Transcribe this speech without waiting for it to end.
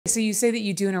So you say that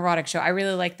you do an erotic show. I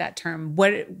really like that term.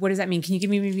 What does that mean? Can you give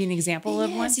me maybe an example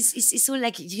of one? It's all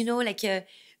like, you know, like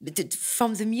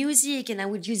from the music, and I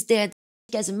would use their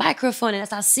as a microphone and I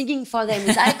start singing for them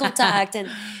with eye contact, and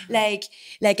like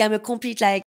I'm a complete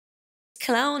like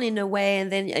clown in a way,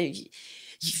 and then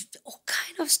all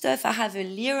kind of stuff. I have a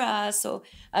lyra, so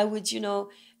I would, you know,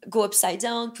 go upside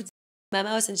down, put my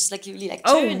mouse and just like really like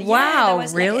turn. Oh wow, yeah,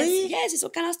 really? Like, yes, it's all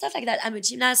kind of stuff like that. I'm a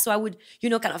gymnast, so I would, you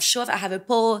know, kind of show off. I have a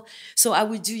pole, so I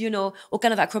would do, you know, all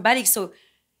kind of acrobatics. So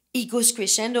it goes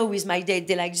crescendo with my date.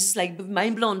 They're like just like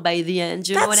mind blown by the end.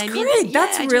 You know what I mean? Great.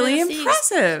 That's really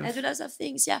impressive. I do lots of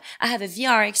things. Yeah, I have a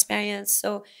VR experience,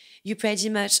 so you pretty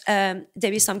much there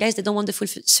is some guys that don't want the full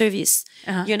service,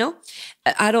 you know,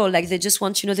 at all. Like they just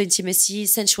want, you know, the intimacy,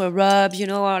 sensual rub, you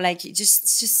know, or like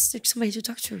just like somebody to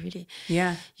talk to, really.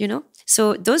 Yeah, you know.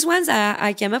 So those ones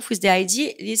I came up with the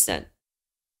idea. Listen.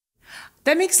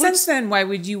 That makes sense then. Why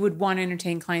would you want to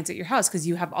entertain clients at your house? Because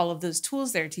you have all of those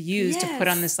tools there to use to put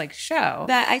on this like show.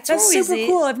 But that's super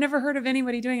cool. I've never heard of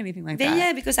anybody doing anything like that.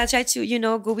 Yeah, because I try to, you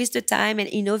know, go with the time and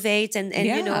innovate and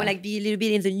you know, like be a little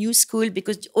bit in the new school,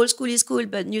 because old school is cool,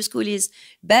 but new school is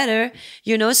better,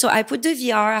 you know. So I put the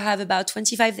VR. I have about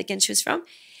 25 they can choose from.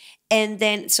 And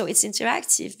then, so it's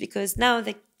interactive because now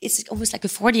it's almost like a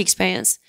 4D experience.